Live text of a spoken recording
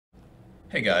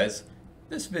Hey guys,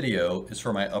 this video is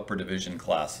for my upper division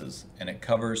classes and it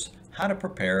covers how to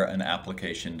prepare an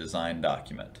application design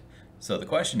document. So the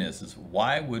question is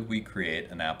why would we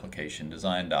create an application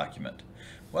design document?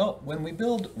 Well, when we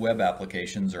build web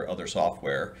applications or other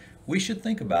software, we should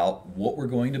think about what we're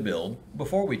going to build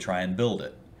before we try and build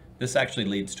it. This actually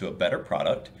leads to a better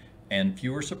product and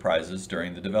fewer surprises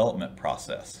during the development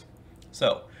process.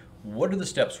 So, what are the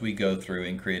steps we go through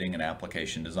in creating an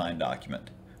application design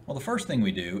document? Well, the first thing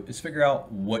we do is figure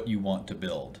out what you want to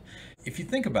build. If you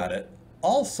think about it,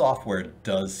 all software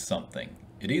does something.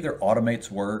 It either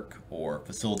automates work or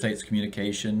facilitates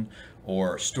communication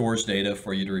or stores data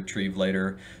for you to retrieve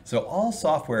later. So all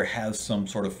software has some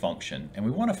sort of function, and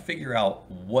we want to figure out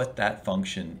what that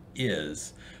function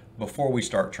is before we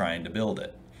start trying to build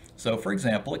it. So for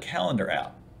example, a calendar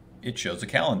app. It shows a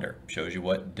calendar, shows you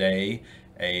what day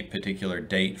a particular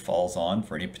date falls on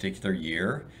for any particular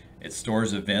year. It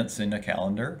stores events in a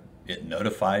calendar. It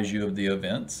notifies you of the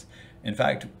events. In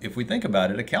fact, if we think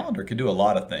about it, a calendar could do a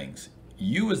lot of things.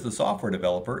 You as the software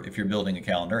developer, if you're building a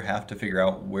calendar, have to figure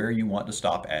out where you want to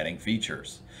stop adding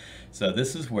features. So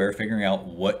this is where figuring out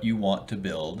what you want to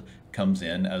build comes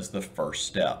in as the first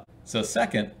step. So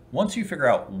second, once you figure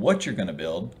out what you're going to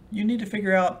build, you need to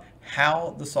figure out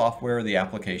how the software or the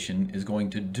application is going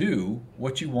to do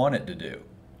what you want it to do.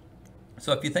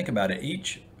 So if you think about it,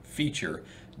 each feature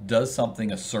does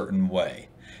something a certain way,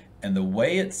 and the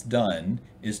way it's done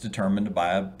is determined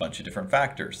by a bunch of different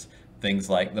factors.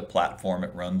 Things like the platform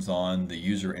it runs on, the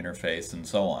user interface, and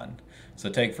so on.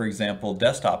 So take, for example,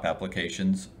 desktop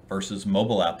applications versus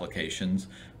mobile applications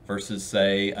versus,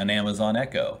 say, an Amazon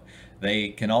Echo. They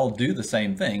can all do the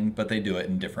same thing, but they do it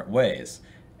in different ways.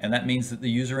 And that means that the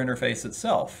user interface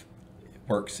itself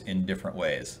works in different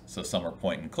ways. So some are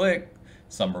point and click,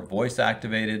 some are voice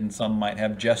activated, and some might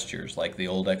have gestures like the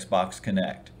old Xbox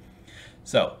Connect.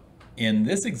 So in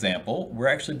this example, we're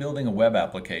actually building a web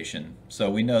application. So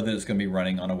we know that it's going to be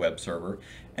running on a web server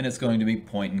and it's going to be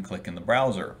point and click in the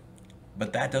browser.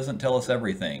 But that doesn't tell us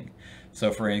everything.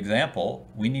 So for example,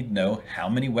 we need to know how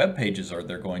many web pages are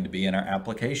there going to be in our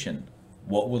application.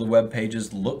 What will the web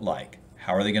pages look like?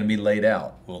 How are they going to be laid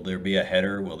out? Will there be a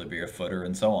header? Will there be a footer?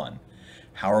 And so on.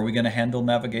 How are we going to handle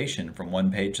navigation from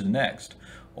one page to the next?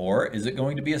 Or is it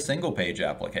going to be a single page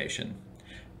application?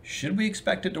 Should we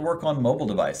expect it to work on mobile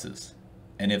devices?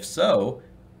 And if so,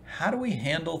 how do we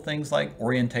handle things like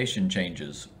orientation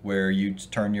changes where you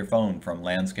turn your phone from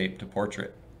landscape to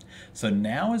portrait? So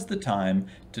now is the time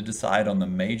to decide on the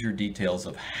major details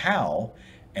of how,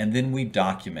 and then we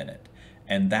document it.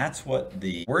 And that's what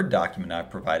the Word document I've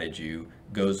provided you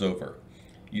goes over.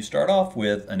 You start off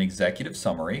with an executive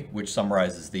summary, which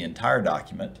summarizes the entire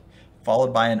document,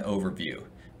 followed by an overview.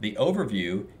 The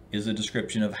overview is a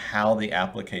description of how the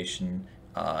application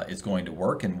is going to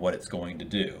work and what it's going to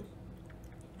do.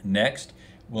 Next,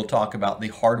 we'll talk about the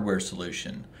hardware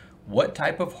solution. What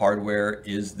type of hardware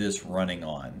is this running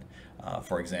on?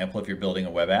 For example, if you're building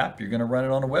a web app, you're going to run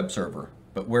it on a web server.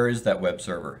 But where is that web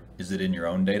server? Is it in your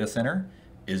own data center?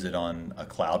 Is it on a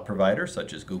cloud provider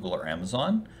such as Google or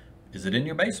Amazon? Is it in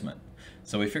your basement?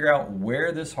 So we figure out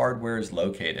where this hardware is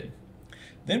located.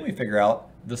 Then we figure out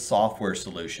the software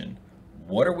solution.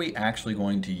 What are we actually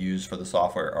going to use for the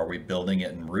software? Are we building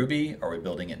it in Ruby? Are we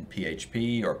building it in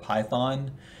PHP or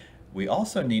Python? We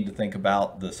also need to think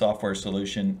about the software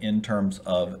solution in terms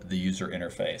of the user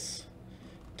interface.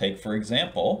 Take, for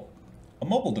example, a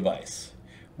mobile device.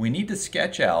 We need to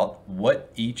sketch out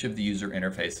what each of the user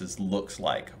interfaces looks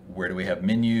like. Where do we have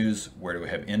menus? Where do we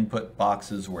have input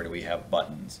boxes? Where do we have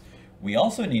buttons? We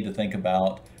also need to think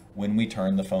about when we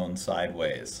turn the phone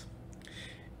sideways.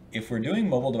 If we're doing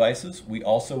mobile devices, we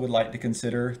also would like to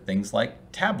consider things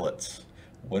like tablets.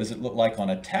 What does it look like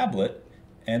on a tablet,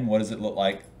 and what does it look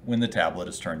like when the tablet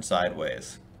is turned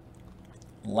sideways?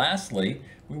 Lastly,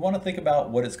 we want to think about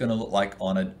what it's going to look like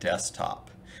on a desktop.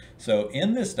 So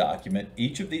in this document,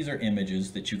 each of these are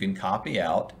images that you can copy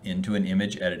out into an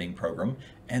image editing program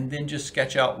and then just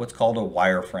sketch out what's called a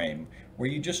wireframe, where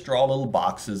you just draw little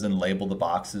boxes and label the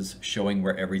boxes showing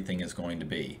where everything is going to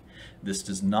be. This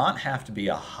does not have to be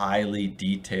a highly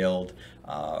detailed,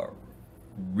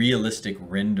 realistic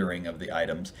rendering of the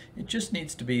items. It just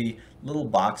needs to be little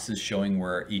boxes showing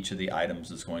where each of the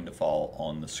items is going to fall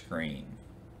on the screen.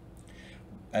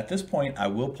 At this point, I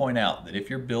will point out that if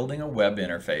you're building a web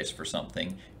interface for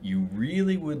something, you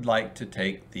really would like to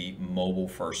take the mobile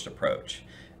first approach.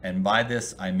 And by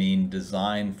this, I mean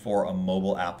design for a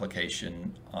mobile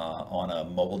application on a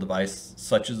mobile device,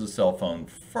 such as a cell phone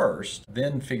first,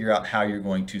 then figure out how you're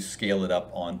going to scale it up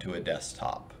onto a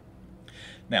desktop.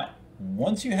 Now,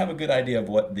 Once you have a good idea of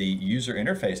what the user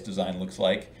interface design looks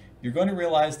like, you're going to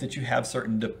realize that you have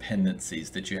certain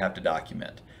dependencies that you have to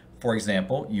document. For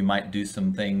example, you might do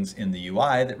some things in the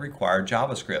UI that require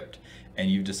JavaScript,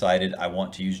 and you've decided I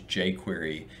want to use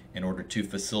jQuery in order to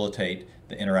facilitate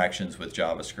the interactions with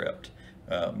JavaScript.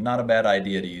 Not a bad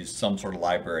idea to use some sort of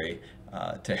library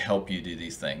to help you do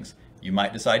these things. You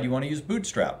might decide you want to use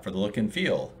Bootstrap for the look and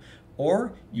feel,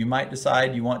 or you might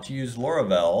decide you want to use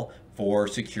Laravel for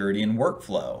security and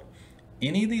workflow.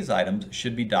 Any of these items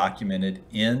should be documented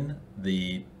in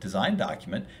the design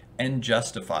document and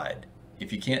justified.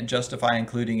 If you can't justify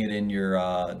including it in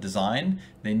your design,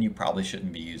 then you probably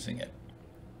shouldn't be using it.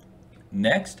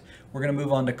 Next, we're going to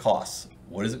move on to costs.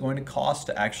 What is it going to cost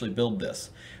to actually build this?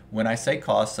 When I say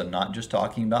costs, I'm not just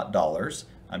talking about dollars,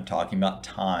 I'm talking about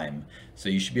time. So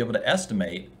you should be able to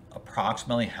estimate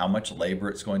approximately how much labor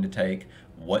it's going to take,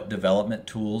 what development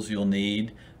tools you'll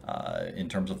need in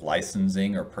terms of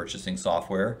licensing or purchasing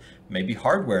software, maybe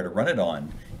hardware to run it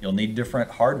on. You'll need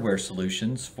different hardware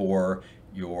solutions for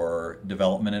your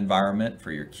development environment,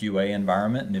 for your QA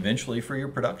environment, and eventually for your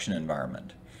production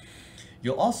environment.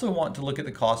 You'll also want to look at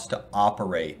the cost to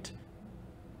operate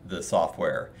the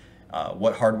software.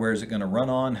 What hardware is it going to run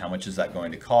on? How much is that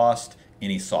going to cost?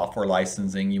 Any software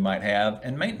licensing you might have,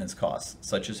 and maintenance costs,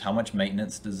 such as how much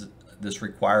maintenance does this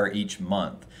require each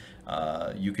month.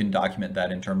 You can document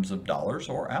that in terms of dollars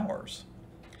or hours.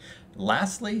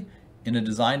 Lastly, in a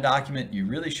design document, you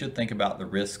really should think about the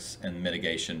risks and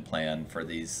mitigation plan for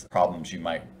these problems you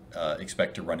might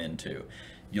expect to run into.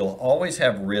 You'll always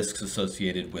have risks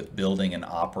associated with building and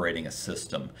operating a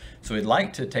system. So we'd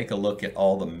like to take a look at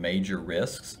all the major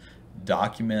risks,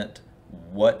 document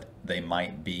what they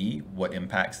might be, what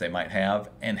impacts they might have,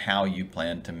 and how you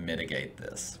plan to mitigate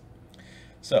this.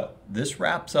 So this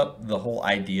wraps up the whole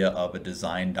idea of a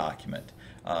design document.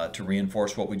 To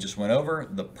reinforce what we just went over,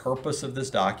 the purpose of this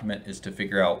document is to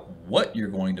figure out what you're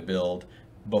going to build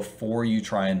before you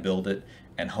try and build it,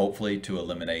 and hopefully to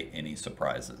eliminate any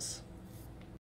surprises.